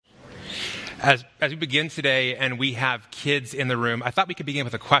As we begin today and we have kids in the room, I thought we could begin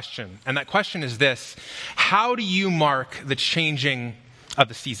with a question. And that question is this: how do you mark the changing of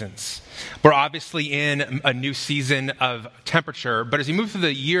the seasons? We're obviously in a new season of temperature, but as you move through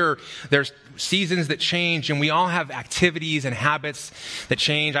the year, there's seasons that change, and we all have activities and habits that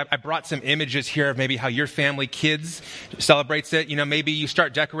change. I brought some images here of maybe how your family kids celebrates it. You know, maybe you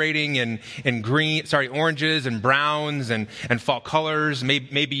start decorating in oranges and browns and fall colors.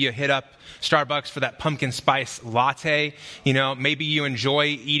 Maybe you hit up Starbucks for that pumpkin spice latte. You know, maybe you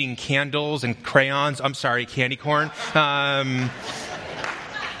enjoy eating candles and crayons. Candy corn.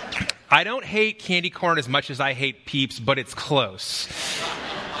 I don't hate candy corn as much as I hate Peeps, but it's close.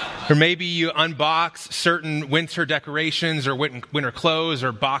 Or maybe you unbox certain winter decorations or winter clothes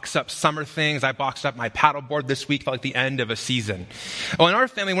or box up summer things. I boxed up my paddleboard this week, felt like the end of a season. Well, in our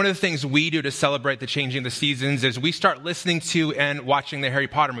family, one of the things we do to celebrate the changing of the seasons is we start listening to and watching the Harry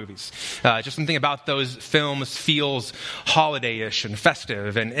Potter movies. Just something about those films feels holiday-ish and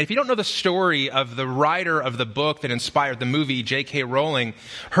festive. And if you don't know the story of the writer of the book that inspired the movie, J.K. Rowling,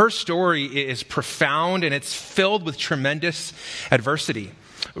 her story is profound and it's filled with tremendous adversity.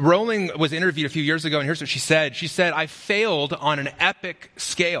 Rowling was interviewed a few years ago, and here's what she said. She said, "I failed on an epic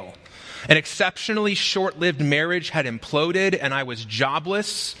scale. An exceptionally short-lived marriage had imploded, and I was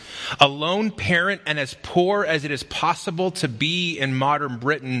jobless, a lone parent, and as poor as it is possible to be in modern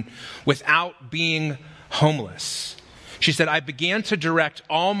Britain without being homeless." She said, "I began to direct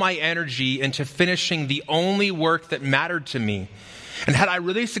all my energy into finishing the only work that mattered to me. And had I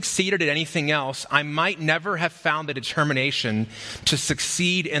really succeeded at anything else, I might never have found the determination to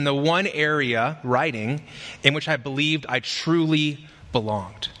succeed in the one area, writing, in which I believed I truly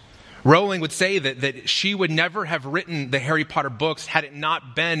belonged." Rowling would say that she would never have written the Harry Potter books had it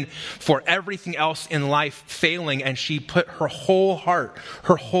not been for everything else in life failing, and she put her whole heart,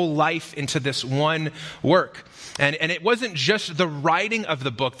 her whole life into this one work. And it wasn't just the writing of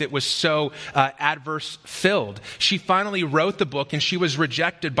the book that was so adverse filled. She finally wrote the book and she was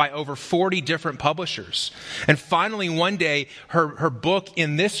rejected by over 40 different publishers. And finally one day her book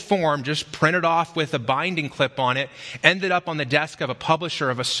in this form, just printed off with a binding clip on it, ended up on the desk of a publisher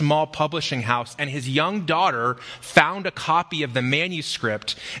of a small publishing house. And his young daughter found a copy of the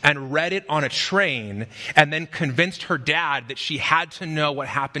manuscript and read it on a train and then convinced her dad that she had to know what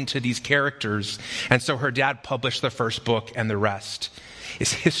happened to these characters. And so her dad published the first book, and the rest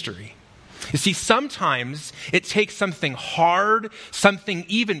is history. You see, sometimes it takes something hard, something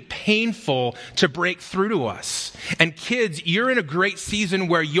even painful to break through to us. And kids, you're in a great season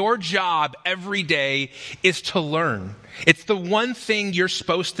where your job every day is to learn. It's the one thing you're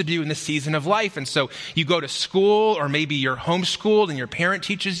supposed to do in the season of life. And so you go to school, or maybe you're homeschooled and your parent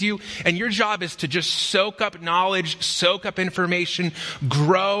teaches you, and your job is to just soak up knowledge, soak up information,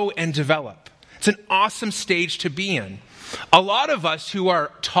 grow and develop. It's an awesome stage to be in. A lot of us who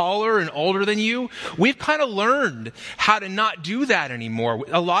are taller and older than you, we've kind of learned how to not do that anymore.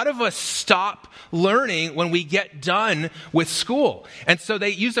 A lot of us stop learning when we get done with school. And so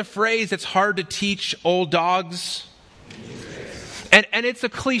they use a phrase, it's hard to teach old dogs. And it's a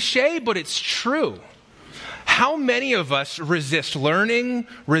cliche, but it's true. How many of us resist learning,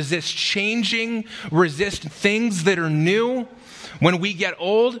 resist changing, resist things that are new when we get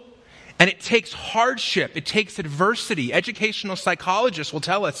old? And it takes hardship. It takes adversity. Educational psychologists will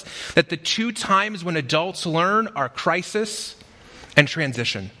tell us that the two times when adults learn are crisis and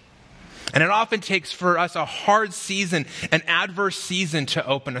transition. And it often takes for us a hard season, an adverse season to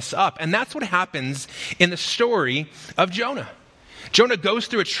open us up. And that's what happens in the story of Jonah. Jonah goes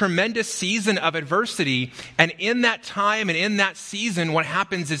through a tremendous season of adversity, and in that time and in that season, what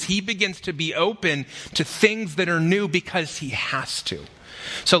happens is he begins to be open to things that are new because he has to.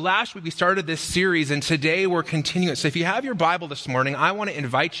 So last week we started this series, and today we're continuing. So if you have your Bible this morning, I want to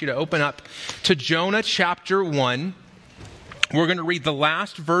invite you to open up to Jonah chapter 1. We're going to read the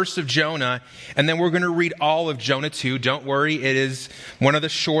last verse of Jonah, and then we're going to read all of Jonah 2. Don't worry, it is one of the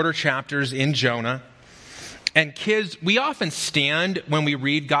shorter chapters in Jonah. And kids, we often stand when we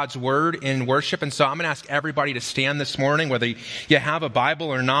read God's word in worship. And so I'm going to ask everybody to stand this morning, whether you have a Bible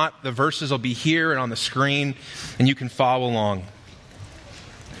or not. The verses will be here and on the screen, and you can follow along.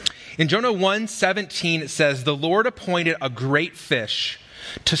 In Jonah 1:17, it says, "The Lord appointed a great fish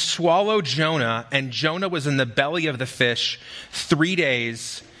to swallow Jonah, and Jonah was in the belly of the fish 3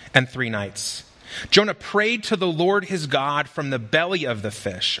 days and 3 nights. Jonah prayed to the Lord his God from the belly of the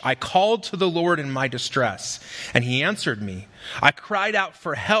fish. I called to the Lord in my distress, and he answered me. I cried out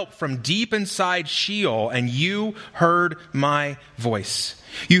for help from deep inside Sheol, and you heard my voice.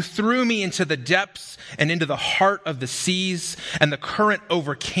 You threw me into the depths and into the heart of the seas, and the current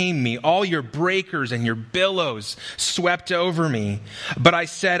overcame me. All your breakers and your billows swept over me. But I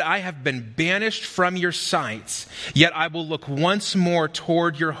said, I have been banished from your sight, yet I will look once more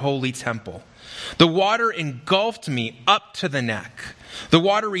toward your holy temple. The water engulfed me up to the neck. The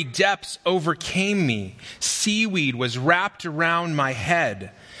watery depths overcame me. Seaweed was wrapped around my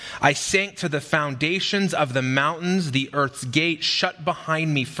head. I sank to the foundations of the mountains. The earth's gate shut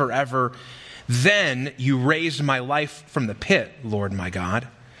behind me forever. Then you raised my life from the pit, Lord my God.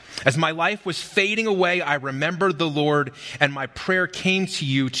 As my life was fading away, I remembered the Lord, and my prayer came to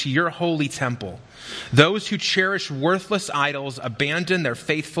you, to your holy temple. Those who cherish worthless idols abandon their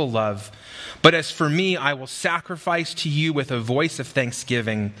faithful love. But as for me, I will sacrifice to you with a voice of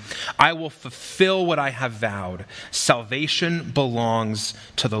thanksgiving. I will fulfill what I have vowed. Salvation belongs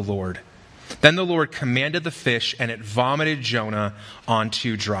to the Lord. Then the Lord commanded the fish, and it vomited Jonah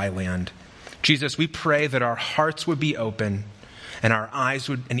onto dry land. Jesus, we pray that our hearts would be open and our eyes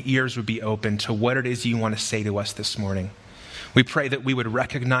and ears would be open to what it is you want to say to us this morning. We pray that we would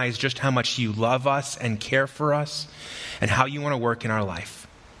recognize just how much you love us and care for us and how you want to work in our life.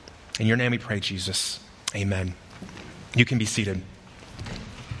 In your name we pray, Jesus. Amen. You can be seated.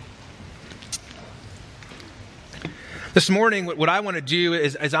 This morning, what I want to do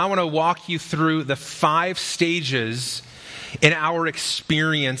is I want to walk you through the 5 stages in our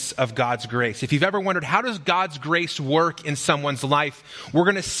experience of God's grace. If you've ever wondered, how does God's grace work in someone's life? We're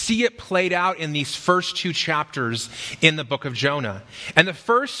going to see it played out in these first 2 chapters in the book of Jonah. And the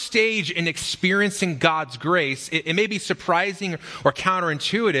first stage in experiencing God's grace, it may be surprising or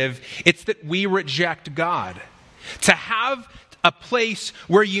counterintuitive, it's that we reject God. To have a place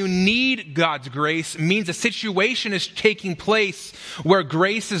where you need God's grace means a situation is taking place where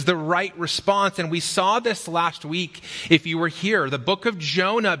grace is the right response. And we saw this last week if you were here. The book of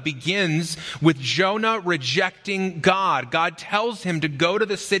Jonah begins with Jonah rejecting God. God tells him to go to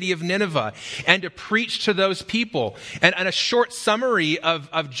the city of Nineveh and to preach to those people. And a short summary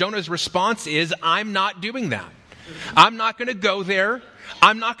of Jonah's response is, I'm not doing that. I'm not going to go there.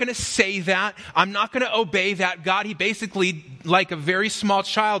 I'm not going to say that. I'm not going to obey that. God, he basically, like a very small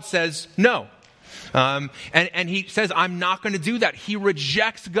child, says no. And he says, I'm not going to do that. He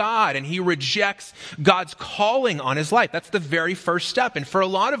rejects God and he rejects God's calling on his life. That's the very first step. And for a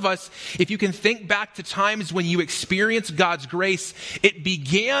lot of us, if you can think back to times when you experienced God's grace, it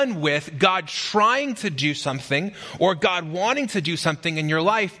began with God trying to do something or God wanting to do something in your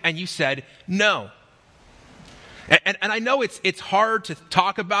life, and you said no. And I know it's hard to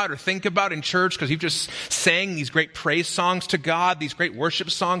talk about or think about in church because you've just sang these great praise songs to God, these great worship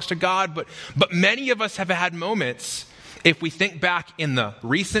songs to God. But many of us have had moments, if we think back in the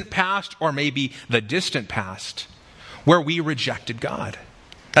recent past or maybe the distant past, where we rejected God.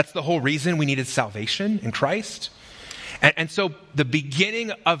 That's the whole reason we needed salvation in Christ. And so the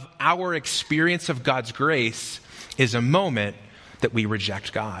beginning of our experience of God's grace is a moment that we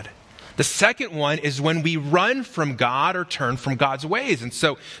reject God. The second one is when we run from God or turn from God's ways. And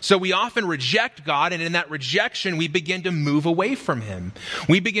so we often reject God, and in that rejection, we begin to move away from him.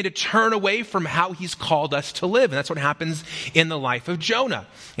 We begin to turn away from how he's called us to live. And that's what happens in the life of Jonah.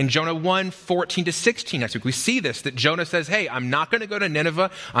 In Jonah 1:14-16 next week, we see this, that Jonah says, hey, I'm not going to go to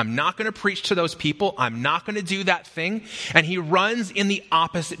Nineveh. I'm not going to preach to those people. I'm not going to do that thing. And he runs in the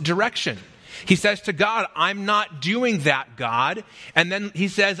opposite direction. He says to God, I'm not doing that, God. And then he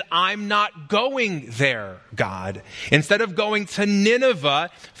says, I'm not going there, God. Instead of going to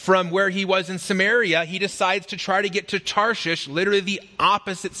Nineveh from where he was in Samaria, he decides to try to get to Tarshish, literally the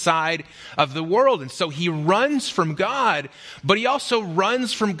opposite side of the world. And so he runs from God, but he also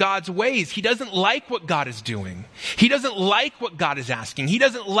runs from God's ways. He doesn't like what God is doing. He doesn't like what God is asking. He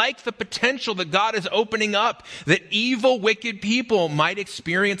doesn't like the potential that God is opening up, that evil, wicked people might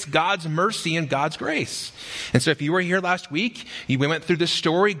experience God's mercy and God's grace. And so if you were here last week, we went through this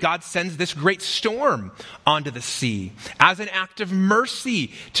story. God sends this great storm onto the sea as an act of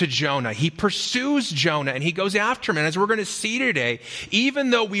mercy to Jonah. He pursues Jonah and he goes after him. And as we're going to see today,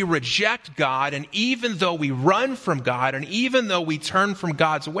 even though we reject God and even though we run from God and even though we turn from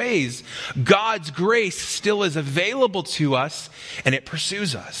God's ways, God's grace still is available to us and it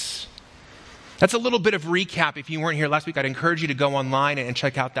pursues us. That's a little bit of recap. If you weren't here last week, I'd encourage you to go online and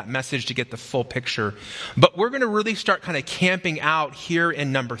check out that message to get the full picture. But we're going to really start kind of camping out here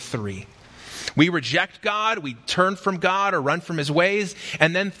in number 3. We reject God, we turn from God or run from his ways.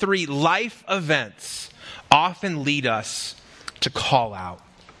 And then 3, life events often lead us to call out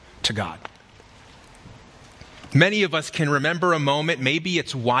to God. Many of us can remember a moment, maybe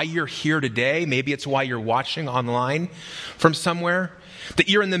it's why you're here today, maybe it's why you're watching online from somewhere, that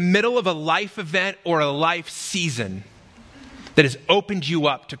you're in the middle of a life event or a life season that has opened you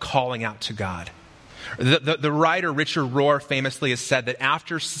up to calling out to God. The writer Richard Rohr famously has said that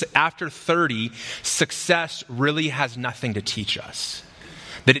after 30, success really has nothing to teach us.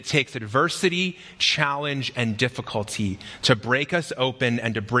 That it takes adversity, challenge, and difficulty to break us open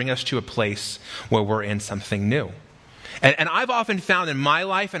and to bring us to a place where we're in something new. And I've often found in my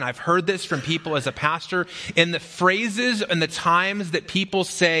life, and I've heard this from people as a pastor, in the phrases and the times that people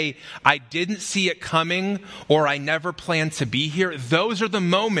say, I didn't see it coming, or I never planned to be here, those are the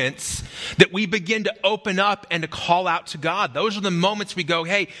moments that we begin to open up and to call out to God. Those are the moments we go,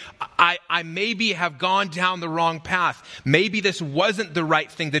 hey, I maybe have gone down the wrong path. Maybe this wasn't the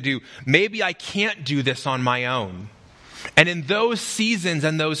right thing to do. Maybe I can't do this on my own. And in those seasons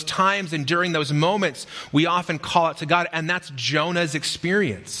and those times and during those moments, we often call out to God. And that's Jonah's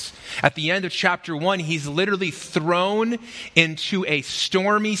experience. At the end of chapter 1, he's literally thrown into a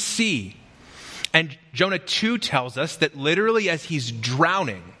stormy sea. And Jonah 2 tells us that literally as he's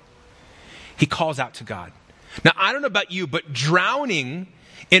drowning, he calls out to God. Now, I don't know about you, but drowning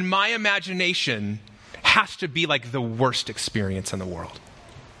in my imagination has to be like the worst experience in the world.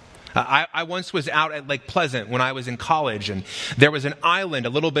 I once was out at Lake Pleasant when I was in college, and there was an island a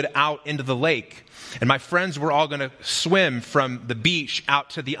little bit out into the lake. And my friends were all going to swim from the beach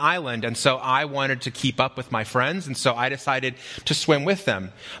out to the island. And so I wanted to keep up with my friends, and so I decided to swim with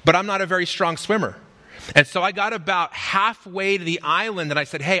them. But I'm not a very strong swimmer. And so I got about halfway to the island, and I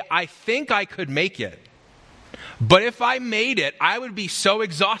said, hey, I think I could make it. But if I made it, I would be so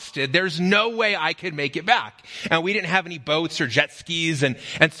exhausted, there's no way I could make it back. And we didn't have any boats or jet skis. And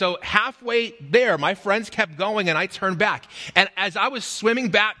so halfway there, my friends kept going and I turned back. And as I was swimming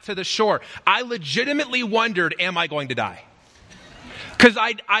back to the shore, I legitimately wondered, am I going to die? Because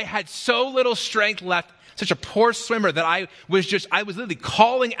I had so little strength left, such a poor swimmer, that I was literally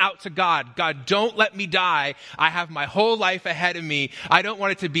calling out to God. God, don't let me die. I have my whole life ahead of me. I don't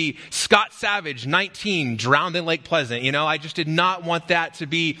want it to be Scott Savage, 19, drowned in Lake Pleasant. I just did not want that to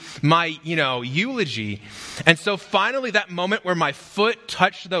be my, eulogy. And so finally that moment where my foot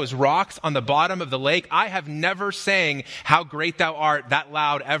touched those rocks on the bottom of the lake, I have never sang How Great Thou Art that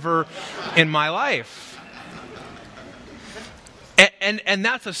loud ever in my life. And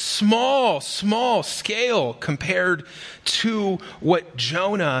that's a small scale compared to what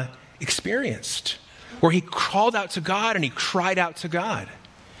Jonah experienced, where he called out to God and he cried out to God.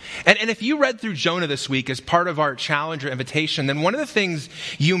 And if you read through Jonah this week as part of our challenge or invitation, then one of the things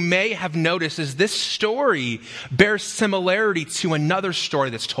you may have noticed is this story bears similarity to another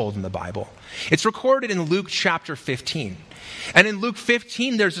story that's told in the Bible. It's recorded in Luke chapter 15. And in Luke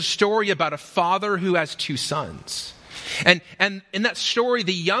 15, there's a story about a father who has 2 sons. And in that story,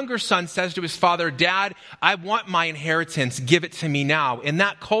 the younger son says to his father, Dad, I want my inheritance. Give it to me now. In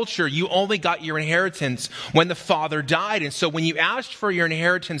that culture, you only got your inheritance when the father died. And so when you asked for your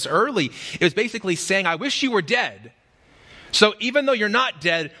inheritance early, it was basically saying, I wish you were dead. So even though you're not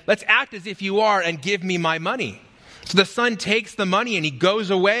dead, let's act as if you are and give me my money. So the son takes the money and he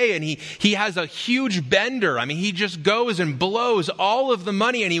goes away and he has a huge bender. I mean, he just goes and blows all of the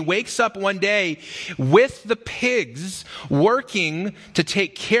money, and he wakes up one day with the pigs working to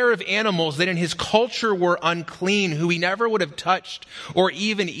take care of animals that in his culture were unclean, who he never would have touched or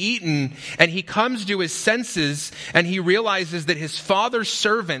even eaten. And he comes to his senses and he realizes that his father's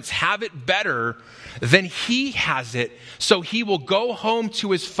servants have it better than he has it. So he will go home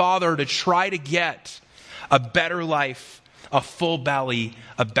to his father to try to get a better life, a full belly,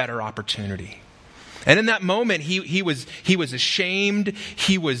 a better opportunity. And in that moment, he was ashamed.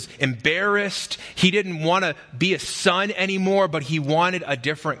 He was embarrassed. He didn't want to be a son anymore, but he wanted a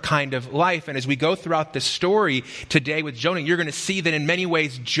different kind of life. And as we go throughout this story today with Jonah, you're going to see that in many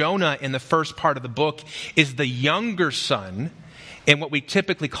ways, Jonah in the first part of the book is the younger son in what we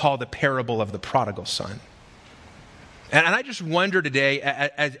typically call the parable of the prodigal son. And I just wonder today,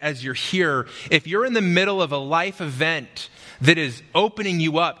 as you're here, if you're in the middle of a life event that is opening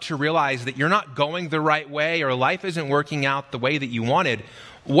you up to realize that you're not going the right way or life isn't working out the way that you wanted,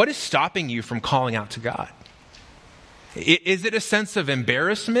 what is stopping you from calling out to God? Is it a sense of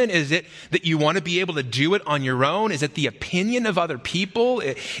embarrassment? Is it that you want to be able to do it on your own? Is it the opinion of other people?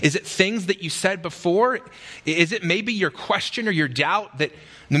 Is it things that you said before? Is it maybe your question or your doubt that,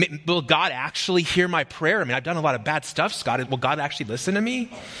 will God actually hear my prayer? I mean, I've done a lot of bad stuff, Scott. Will God actually listen to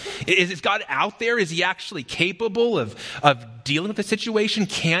me? Is God out there? Is he actually capable of dealing with the situation?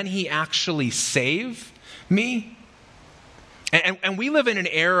 Can he actually save me? And we live in an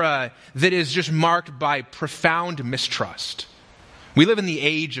era that is just marked by profound mistrust. We live in the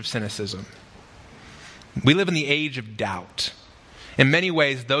age of cynicism. We live in the age of doubt. In many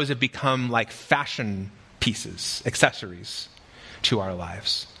ways, those have become like fashion pieces, accessories to our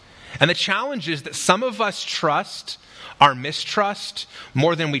lives. And the challenge is that some of us trust our mistrust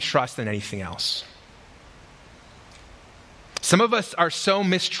more than we trust in anything else. Some of us are so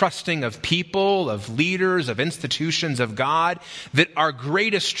mistrusting of people, of leaders, of institutions, of God, that our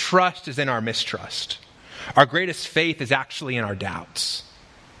greatest trust is in our mistrust. Our greatest faith is actually in our doubts.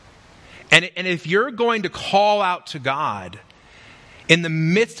 And if you're going to call out to God in the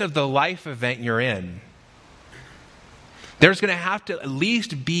midst of the life event you're in, there's going to have to at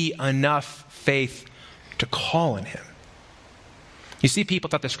least be enough faith to call on him. You see people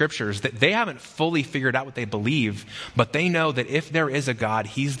throughout the scriptures that they haven't fully figured out what they believe, but they know that if there is a God,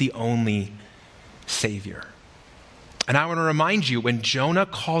 he's the only Savior. And I want to remind you, when Jonah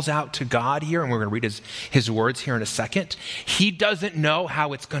calls out to God here, and we're going to read his words here in a second, he doesn't know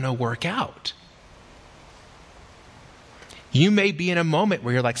how it's going to work out. You may be in a moment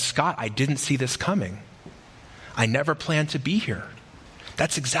where you're like, Scott, I didn't see this coming. I never planned to be here.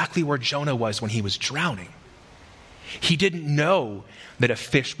 That's exactly where Jonah was when he was drowning. He didn't know that a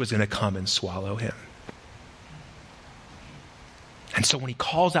fish was going to come and swallow him. And so when he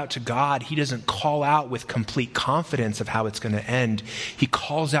calls out to God, he doesn't call out with complete confidence of how it's going to end. He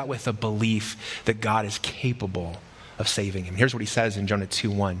calls out with a belief that God is capable of saving him. Here's what he says in Jonah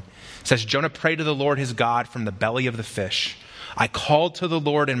 2:1. It says, Jonah prayed to the Lord his God from the belly of the fish. I called to the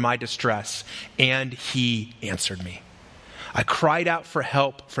Lord in my distress, and he answered me. I cried out for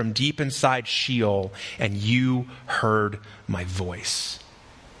help from deep inside Sheol, and you heard my voice.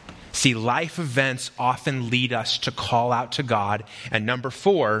 See, life events often lead us to call out to God. And number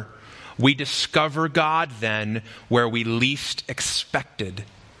 4, we discover God then where we least expected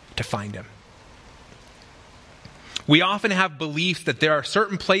to find him. We often have beliefs that there are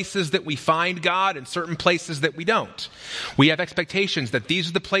certain places that we find God and certain places that we don't. We have expectations that these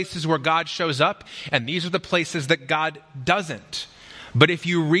are the places where God shows up and these are the places that God doesn't. But if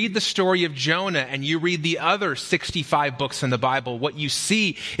you read the story of Jonah and you read the other 65 books in the Bible, what you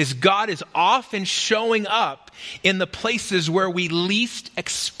see is God is often showing up in the places where we least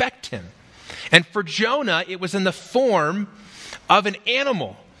expect him. And for Jonah, it was in the form of an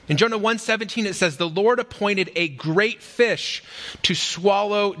animal. In Jonah 1:17, it says, the Lord appointed a great fish to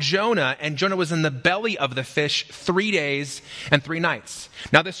swallow Jonah, and Jonah was in the belly of the fish 3 days and 3 nights.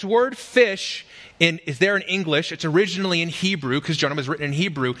 Now, this word fish is there in English. It's originally in Hebrew, because Jonah was written in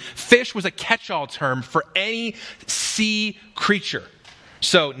Hebrew. Fish was a catch-all term for any sea creature.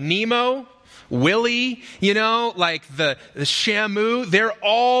 So Nemo, Willie, like the Shamu, they're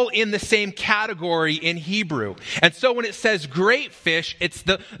all in the same category in Hebrew. And so when it says great fish, it's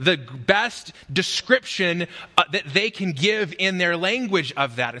the best description that they can give in their language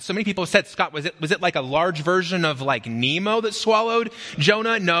of that. And so many people have said, Scott, was it like a large version of like Nemo that swallowed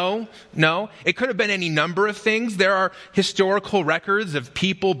Jonah? No. It could have been any number of things. There are historical records of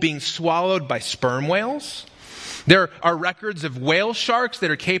people being swallowed by sperm whales. There are records of whale sharks that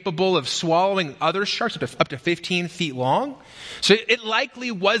are capable of swallowing other sharks up to 15 feet long. So it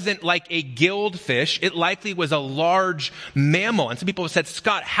likely wasn't like a gilled fish. It likely was a large mammal. And some people have said,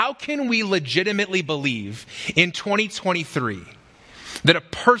 Scott, how can we legitimately believe in 2023 that a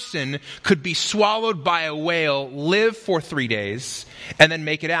person could be swallowed by a whale, live for 3 days, and then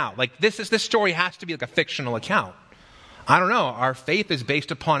make it out? Like this story has to be like a fictional account. I don't know. Our faith is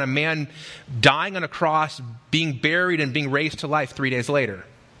based upon a man dying on a cross, being buried, and being raised to life 3 days later.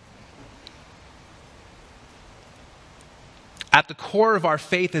 At the core of our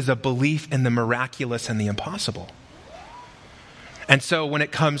faith is a belief in the miraculous and the impossible. And so when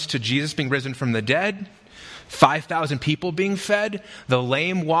it comes to Jesus being risen from the dead, 5,000 people being fed, the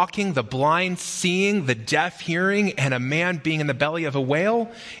lame walking, the blind seeing, the deaf hearing, and a man being in the belly of a whale,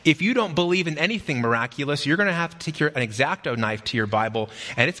 if you don't believe in anything miraculous, you're going to have to take an X-Acto knife to your Bible,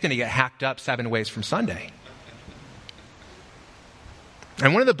 and it's going to get hacked up 7 ways from Sunday.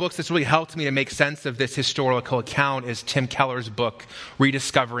 And one of the books that's really helped me to make sense of this historical account is Tim Keller's book,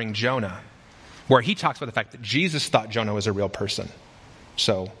 Rediscovering Jonah, where he talks about the fact that Jesus thought Jonah was a real person.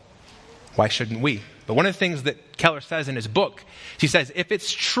 So Why shouldn't we? But one of the things that Keller says in his book, he says, if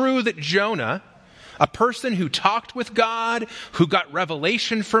it's true that Jonah, a person who talked with God, who got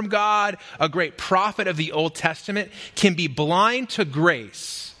revelation from God, a great prophet of the Old Testament, can be blind to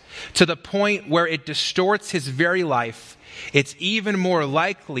grace to the point where it distorts his very life, it's even more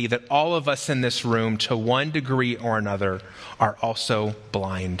likely that all of us in this room, to one degree or another, are also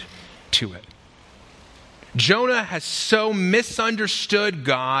blind to it. Jonah has so misunderstood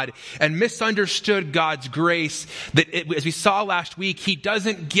God and misunderstood God's grace that, as we saw last week, he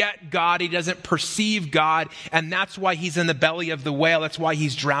doesn't get God, he doesn't perceive God, and that's why he's in the belly of the whale. That's why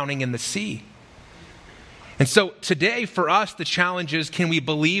he's drowning in the sea. And so today for us, the challenge is, can we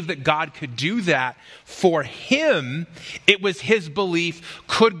believe that God could do that? For him, it was his belief,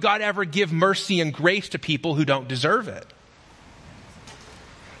 could God ever give mercy and grace to people who don't deserve it?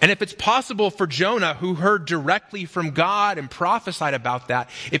 And if it's possible for Jonah, who heard directly from God and prophesied about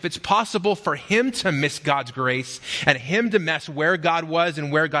that, if it's possible for him to miss God's grace and him to mess where God was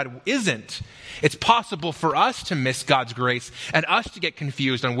and where God isn't, it's possible for us to miss God's grace and us to get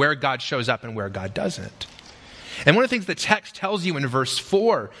confused on where God shows up and where God doesn't. And one of the things the text tells you in verse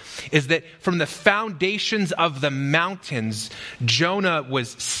 4 is that from the foundations of the mountains, Jonah was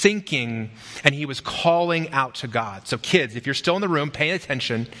sinking and he was calling out to God. So kids, if you're still in the room paying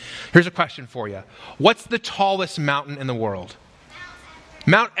attention, here's a question for you. What's the tallest mountain in the world?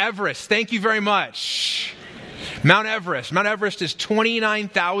 Mount Everest. Thank you very much. Mount Everest. Mount Everest is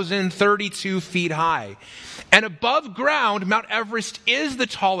 29,032 feet high. And above ground, Mount Everest is the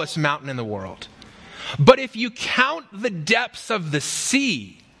tallest mountain in the world. But if you count the depths of the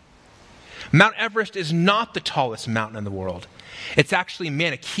sea, Mount Everest is not the tallest mountain in the world. It's actually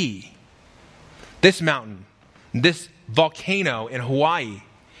Mauna Kea. This mountain, this volcano in Hawaii,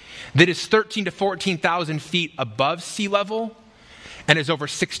 that is 13 to 14,000 feet above sea level and is over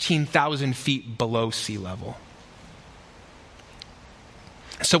 16,000 feet below sea level.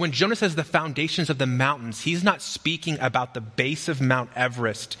 So when Jonah says the foundations of the mountains, he's not speaking about the base of Mount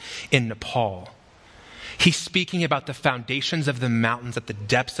Everest in Nepal. He's speaking about the foundations of the mountains at the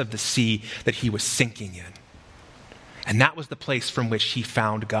depths of the sea that he was sinking in. And that was the place from which he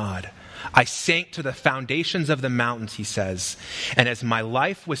found God. I sank to the foundations of the mountains, he says. And as my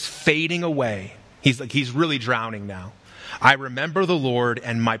life was fading away, he's really drowning now. I remember the Lord,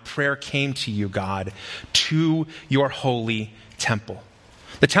 and my prayer came to you, God, to your holy temple.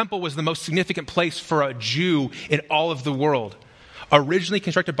 The temple was the most significant place for a Jew in all of the world. Originally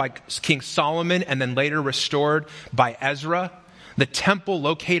constructed by King Solomon and then later restored by Ezra, the temple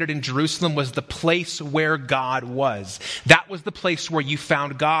located in Jerusalem was the place where God was. That was the place where you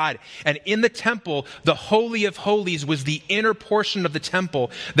found God. And in the temple, the Holy of Holies was the inner portion of the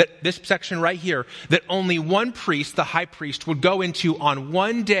temple, that this section right here, that only one priest, the high priest, would go into on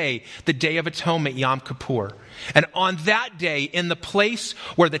one day, the Day of Atonement, Yom Kippur. And on that day, in the place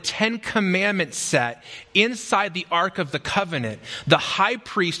where the 10 Commandments sat, inside the Ark of the Covenant, the high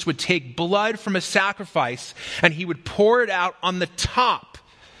priest would take blood from a sacrifice and he would pour it out on the top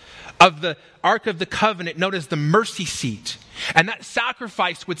of the Ark of the Covenant, known as the mercy seat. And that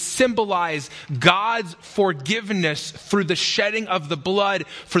sacrifice would symbolize God's forgiveness through the shedding of the blood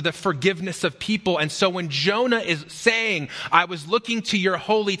for the forgiveness of people. And so when Jonah is saying, I was looking to your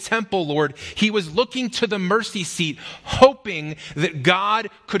holy temple, Lord, he was looking to the mercy seat, hoping that God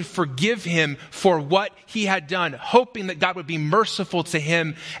could forgive him for what he had done, hoping that God would be merciful to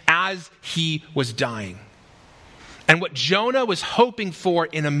him as he was dying. And what Jonah was hoping for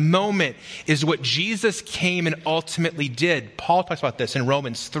in a moment is what Jesus came and ultimately did. Paul talks about this in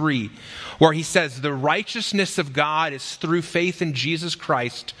Romans 3, where he says, the righteousness of God is through faith in Jesus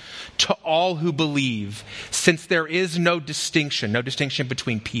Christ to all who believe, since there is no distinction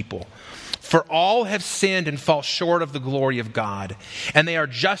between people. For all have sinned and fall short of the glory of God, and they are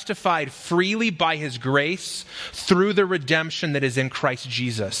justified freely by his grace through the redemption that is in Christ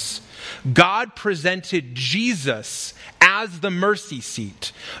Jesus. God presented Jesus as the mercy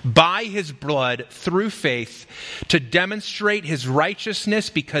seat by his blood through faith to demonstrate his righteousness,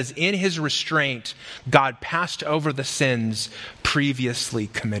 because in his restraint, God passed over the sins previously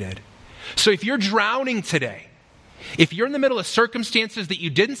committed. So if you're drowning today, if you're in the middle of circumstances that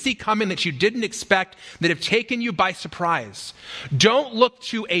you didn't see coming, that you didn't expect, that have taken you by surprise, don't look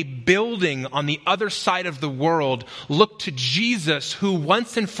to a building on the other side of the world. Look to Jesus, who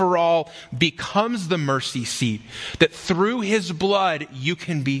once and for all becomes the mercy seat, that through his blood you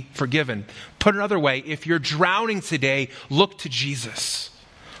can be forgiven. Put another way, if you're drowning today, look to Jesus.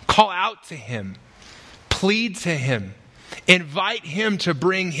 Call out to him. Plead to him. Invite him to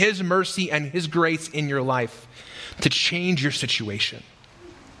bring his mercy and his grace in your life, to change your situation.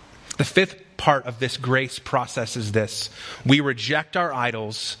 The fifth part of this grace process is this: we reject our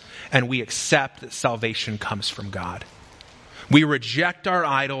idols and we accept that salvation comes from God. We reject our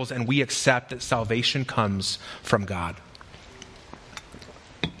idols and we accept that salvation comes from God.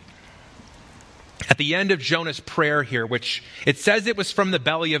 At the end of Jonah's prayer here, which it says it was from the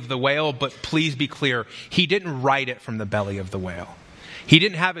belly of the whale, but please be clear, he didn't write it from the belly of the whale. He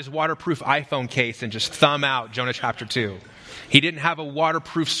didn't have his waterproof iPhone case and just thumb out Jonah chapter 2. He didn't have a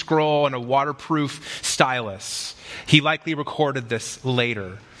waterproof scroll and a waterproof stylus. He likely recorded this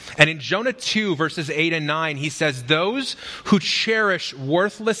later. And in Jonah 2, verses 8 and 9, he says, "Those who cherish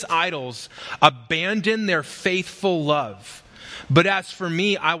worthless idols abandon their faithful love. But as for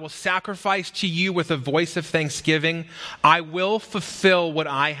me, I will sacrifice to you with a voice of thanksgiving. I will fulfill what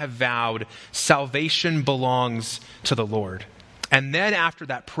I have vowed. Salvation belongs to the Lord." And then after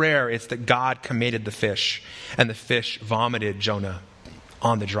that prayer, it's that God commanded the fish, and the fish vomited Jonah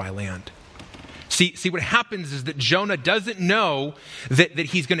on the dry land. See, what happens is that Jonah doesn't know that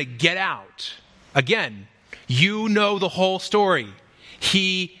he's going to get out. Again, you know the whole story.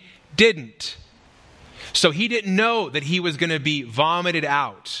 He didn't. So he didn't know that he was going to be vomited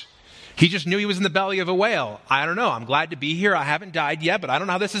out. He just knew he was in the belly of a whale. I don't know. I'm glad to be here. I haven't died yet, but I don't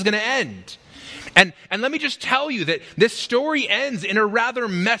know how this is going to end. And let me just tell you that this story ends in a rather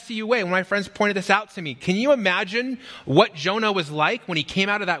messy way. When my friends pointed this out to me, can you imagine what Jonah was like when he came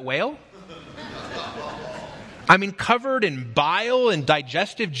out of that whale? I mean, covered in bile and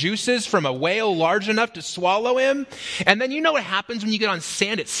digestive juices from a whale large enough to swallow him. And then you know what happens when you get on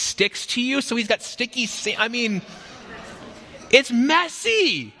sand? It sticks to you. So he's got sticky sand. I mean, it's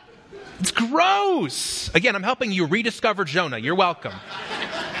messy. It's gross. Again, I'm helping you rediscover Jonah. You're welcome.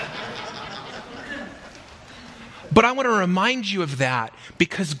 But I want to remind you of that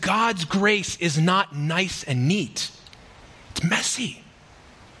because God's grace is not nice and neat. It's messy.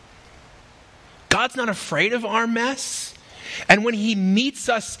 God's not afraid of our mess. And when he meets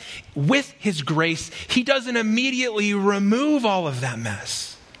us with his grace, he doesn't immediately remove all of that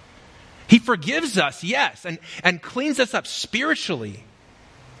mess. He forgives us, yes, and cleans us up spiritually.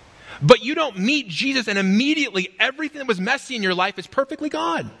 But you don't meet Jesus and immediately everything that was messy in your life is perfectly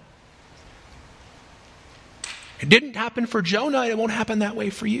gone. It didn't happen for Jonah, and it won't happen that way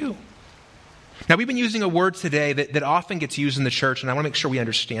for you. Now, we've been using a word today that often gets used in the church, and I want to make sure we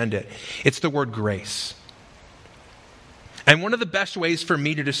understand it. It's the word grace. And one of the best ways for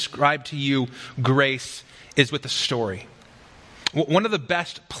me to describe to you grace is with a story. One of the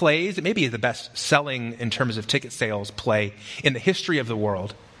best plays, it may be the best selling in terms of ticket sales play in the history of the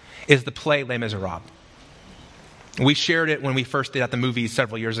world, is the play Les Miserables. We shared it when we first did at the movies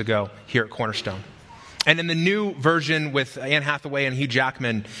several years ago here at Cornerstone. And in the new version with Anne Hathaway and Hugh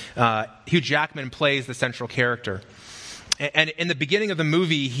Jackman plays the central character. And in the beginning of the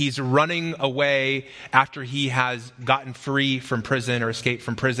movie, he's running away after he has gotten free from prison or escaped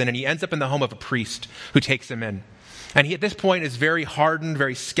from prison. And he ends up in the home of a priest who takes him in. And he, at this point, is very hardened,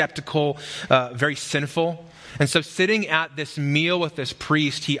 very skeptical, very sinful. And so sitting at this meal with this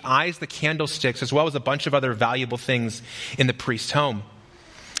priest, he eyes the candlesticks as well as a bunch of other valuable things in the priest's home.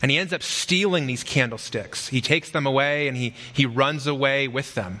 And he ends up stealing these candlesticks. He takes them away and he runs away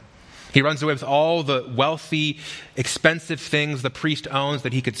with them. He runs away with all the wealthy, expensive things the priest owns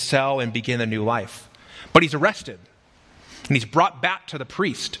that he could sell and begin a new life. But he's arrested. And he's brought back to the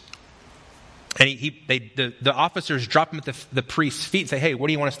priest. And the officers drop him at the priest's feet and say, "Hey, what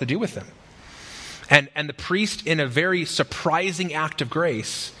do you want us to do with him?" And the priest, in a very surprising act of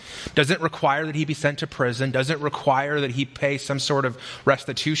grace, doesn't require that he be sent to prison, doesn't require that he pay some sort of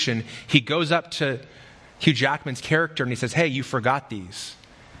restitution. He goes up to Hugh Jackman's character and he says, "Hey, you forgot these."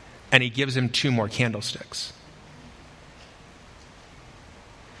 And he gives him 2 more candlesticks.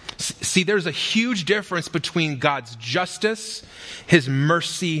 See, there's a huge difference between God's justice, his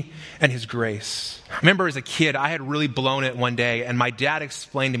mercy, and his grace. I remember as a kid, I had really blown it one day, and my dad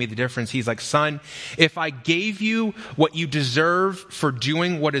explained to me the difference. He's like, "Son, if I gave you what you deserve for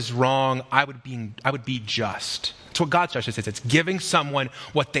doing what is wrong, I would be just." That's what God's justice is. It's giving someone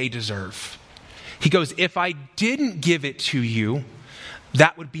what they deserve. He goes, "If I didn't give it to you,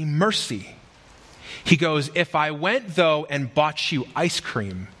 that would be mercy." He goes, "If I went, though, and bought you ice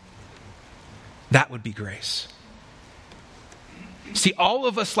cream, that would be grace." See, all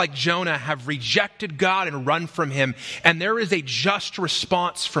of us, like Jonah, have rejected God and run from him, and there is a just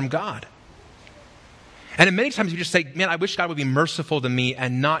response from God. And many times you just say, "Man, I wish God would be merciful to me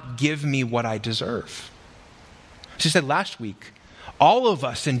and not give me what I deserve." As I said last week, all of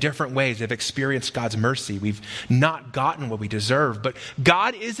us in different ways have experienced God's mercy. We've not gotten what we deserve, but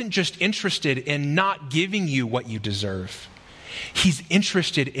God isn't just interested in not giving you what you deserve. He's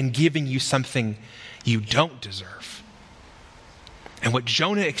interested in giving you something you don't deserve. And what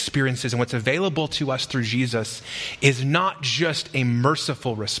Jonah experiences and what's available to us through Jesus is not just a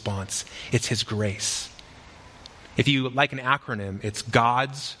merciful response, it's his grace. If you like an acronym, it's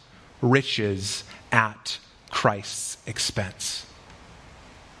God's riches at Christ's expense.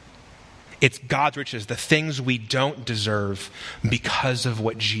 It's God's riches, the things we don't deserve because of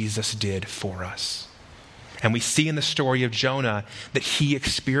what Jesus did for us. And we see in the story of Jonah that he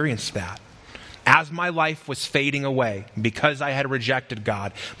experienced that. As my life was fading away, because I had rejected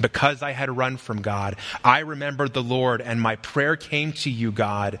God, because I had run from God, I remembered the Lord, and my prayer came to you,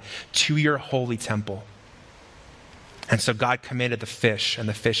 God, to your holy temple. And so God commanded the fish, and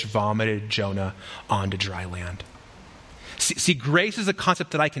the fish vomited Jonah onto dry land. See, grace is a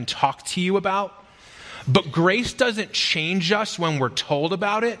concept that I can talk to you about, but grace doesn't change us when we're told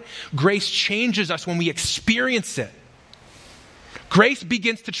about it. Grace changes us when we experience it. Grace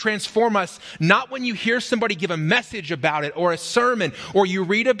begins to transform us, not when you hear somebody give a message about it or a sermon or you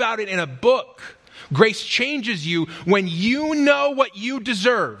read about it in a book. Grace changes you when you know what you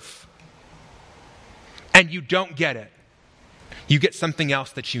deserve and you don't get it. You get something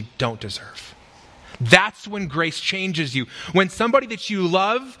else that you don't deserve. That's when grace changes you. When somebody that you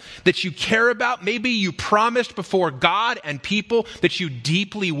love, that you care about, maybe you promised before God and people that you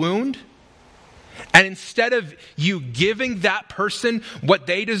deeply wound, and instead of you giving that person what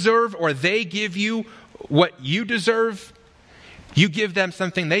they deserve or they give you what you deserve, you give them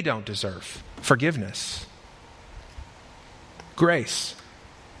something they don't deserve. Forgiveness. Grace.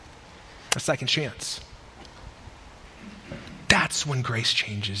 A second chance. That's when grace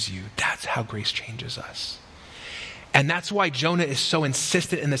changes you. That's how grace changes us. And that's why Jonah is so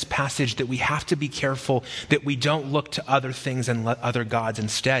insistent in this passage that we have to be careful that we don't look to other things and other gods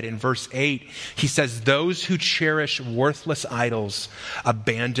instead. In verse 8, he says, those who cherish worthless idols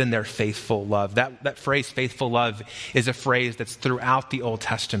abandon their faithful love. That phrase, faithful love, is a phrase that's throughout the Old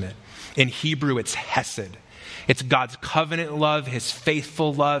Testament. In Hebrew, it's hesed. It's God's covenant love, his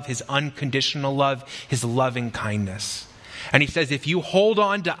faithful love, his unconditional love, his loving kindness. And he says, if you hold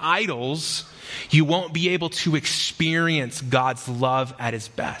on to idols, you won't be able to experience God's love at his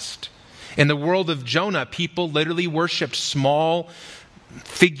best. In the world of Jonah, people literally worshiped small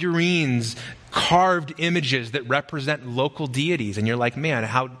figurines, carved images that represent local deities. And you're like, man,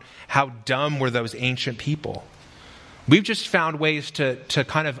 how dumb were those ancient people? We've just found ways to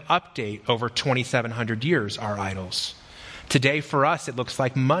kind of update over 2,700 years our idols. Today for us, it looks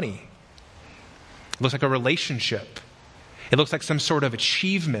like money. It looks like a relationship. It looks like some sort of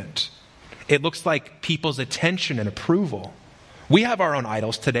achievement. It looks like people's attention and approval. We have our own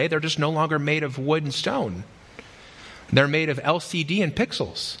idols today. They're just no longer made of wood and stone. They're made of LCD and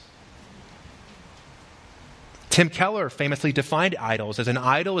pixels. Tim Keller famously defined idols as an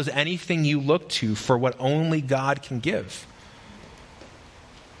idol is anything you look to for what only God can give.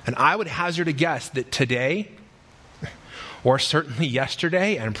 And I would hazard a guess that today, or certainly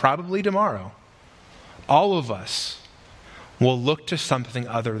yesterday and probably tomorrow, all of us will look to something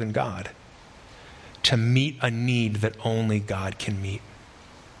other than God to meet a need that only God can meet.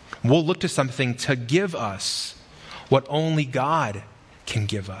 We'll look to something to give us what only God can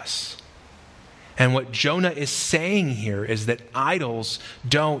give us. And what Jonah is saying here is that idols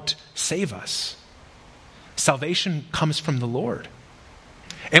don't save us. Salvation comes from the Lord.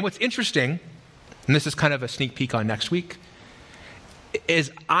 And what's interesting, and this is kind of a sneak peek on next week,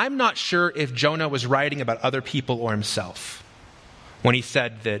 is I'm not sure if Jonah was writing about other people or himself when he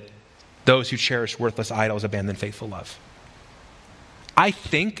said that those who cherish worthless idols abandon faithful love. I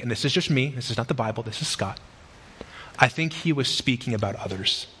think, and this is just me, this is not the Bible, this is Scott, I think he was speaking about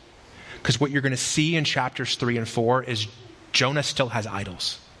others. Because what you're going to see in chapters 3 and 4 is Jonah still has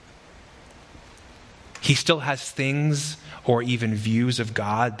idols. He still has things or even views of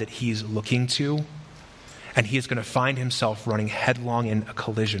God that he's looking to, and he is going to find himself running headlong in a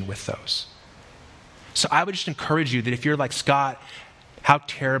collision with those. So I would just encourage you that if you're like, Scott, how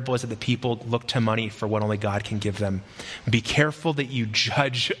terrible is it that people look to money for what only God can give them? Be careful that you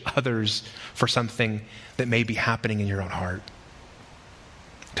judge others for something that may be happening in your own heart.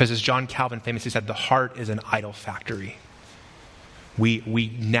 Because as John Calvin famously said, the heart is an idol factory.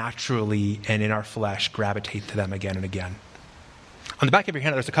 We naturally and in our flesh gravitate to them again and again. On the back of your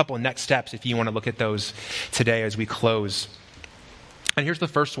hand, there's a couple of next steps if you want to look at those today as we close. And here's the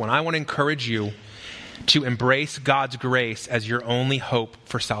first one. I want to encourage you to embrace God's grace as your only hope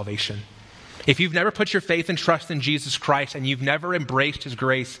for salvation. If you've never put your faith and trust in Jesus Christ and you've never embraced his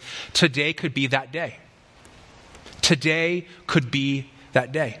grace, today could be that day. Today could be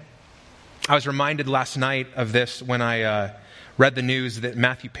that day. I was reminded last night of this when I read the news that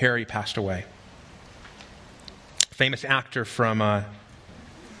Matthew Perry passed away. Famous actor from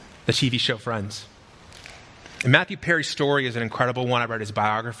the TV show Friends. And Matthew Perry's story is an incredible one. I read his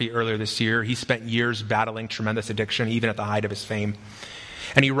biography earlier this year. He spent years battling tremendous addiction, even at the height of his fame.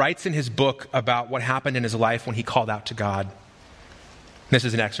 And he writes in his book about what happened in his life when he called out to God. This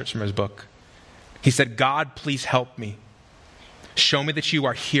is an excerpt from his book. He said, "God, please help me. Show me that you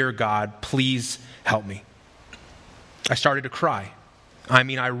are here, God. Please help me." I started to cry. I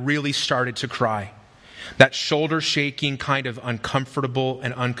really started to cry. That shoulder-shaking kind of uncomfortable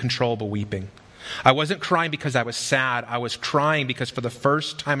and uncontrollable weeping. I wasn't crying because I was sad. I was crying because for the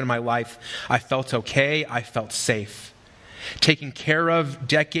first time in my life, I felt okay. I felt safe. Taken care of,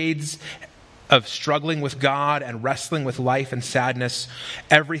 decades of struggling with God and wrestling with life and sadness,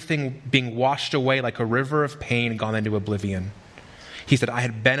 everything being washed away like a river of pain gone into oblivion. He said, I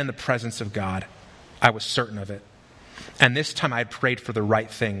had been in the presence of God. I was certain of it. And this time I had prayed for the right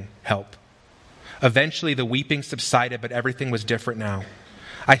thing, help. Eventually the weeping subsided, but everything was different now.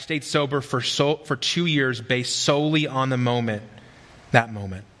 I stayed sober for 2 years based solely on the moment, that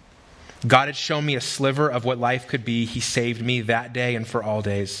moment. God had shown me a sliver of what life could be. He saved me that day and for all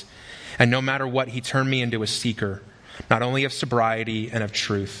days. And no matter what, he turned me into a seeker, not only of sobriety and of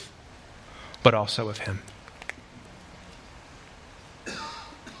truth, but also of him.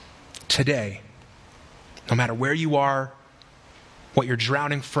 Today, no matter where you are, what you're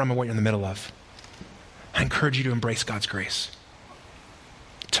drowning from, or what you're in the middle of, I encourage you to embrace God's grace.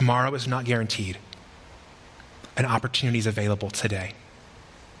 Tomorrow is not guaranteed. An opportunity is available today.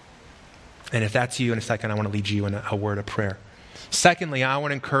 And if that's you, in a second, I want to lead you in a word of prayer. Secondly, I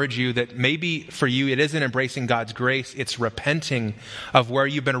want to encourage you that maybe for you, it isn't embracing God's grace, it's repenting of where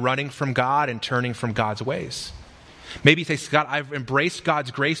you've been running from God and turning from God's ways. Maybe you say, Scott, I've embraced God's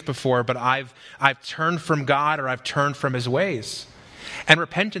grace before, but I've turned from God or I've turned from his ways. And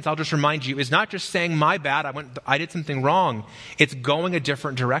repentance, I'll just remind you, is not just saying, my bad, I did something wrong. It's going a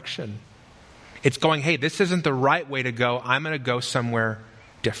different direction. It's going, hey, this isn't the right way to go. I'm going to go somewhere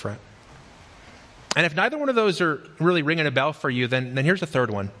different. And if neither one of those are really ringing a bell for you, then here's the third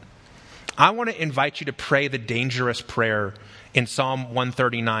one. I want to invite you to pray the dangerous prayer in Psalm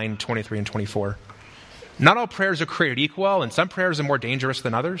 139, 23 and 24. Not all prayers are created equal, and some prayers are more dangerous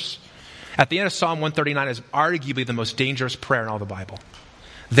than others. At the end of Psalm 139 is arguably the most dangerous prayer in all the Bible.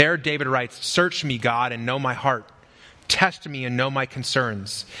 There, David writes, "Search me, God, and know my heart. Test me and know my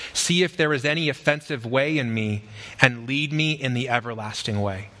concerns. See if there is any offensive way in me, and lead me in the everlasting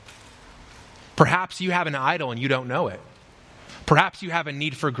way." Perhaps you have an idol and you don't know it. Perhaps you have a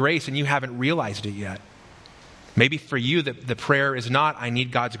need for grace and you haven't realized it yet. Maybe for you, the prayer is not, I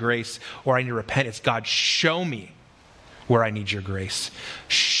need God's grace or I need to repent. It's, God, show me where I need your grace.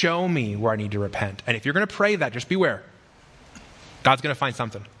 Show me where I need to repent. And if you're going to pray that, just beware. God's going to find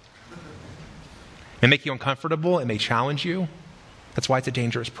something. It may make you uncomfortable. It may challenge you. That's why it's a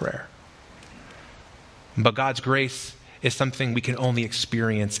dangerous prayer. But God's grace is something we can only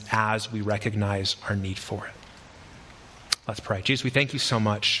experience as we recognize our need for it. Let's pray. Jesus, we thank you so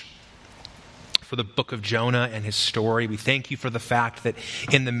much for the book of Jonah and his story. We thank you for the fact that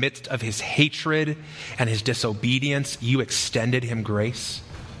in the midst of his hatred and his disobedience, you extended him grace.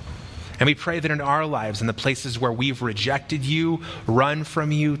 And we pray that in our lives, in the places where we've rejected you, run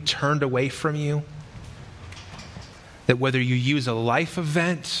from you, turned away from you, that whether you use a life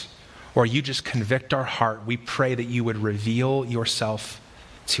event or you just convict our heart, we pray that you would reveal yourself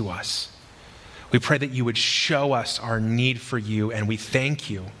to us. We pray that you would show us our need for you, and we thank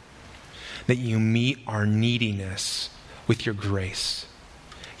you that you meet our neediness with your grace.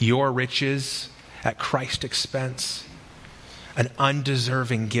 Your riches at Christ's expense, an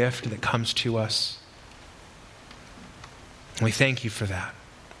undeserving gift that comes to us. And we thank you for that.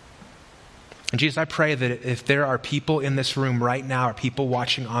 And Jesus, I pray that if there are people in this room right now, or people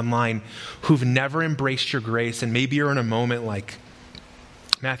watching online who've never embraced your grace, and maybe you're in a moment like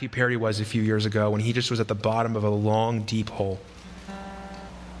Matthew Perry was a few years ago when he just was at the bottom of a long, deep hole.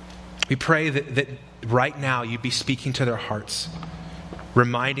 We pray that right now you'd be speaking to their hearts,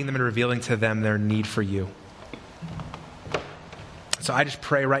 reminding them and revealing to them their need for you. So I just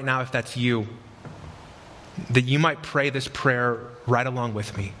pray right now, if that's you, that you might pray this prayer right along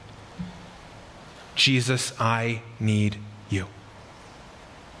with me. Jesus, I need you.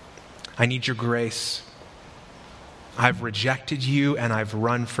 I need your grace. I've rejected you and I've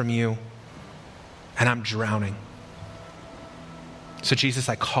run from you and I'm drowning. So Jesus,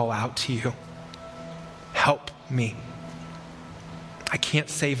 I call out to you. Help me. I can't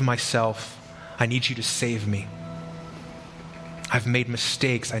save myself. I need you to save me. I've made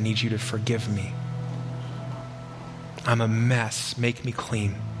mistakes. I need you to forgive me. I'm a mess. Make me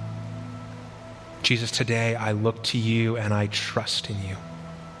clean. Jesus, today I look to you and I trust in you.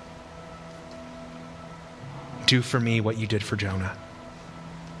 Do for me what you did for Jonah.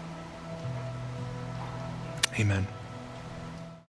 Amen.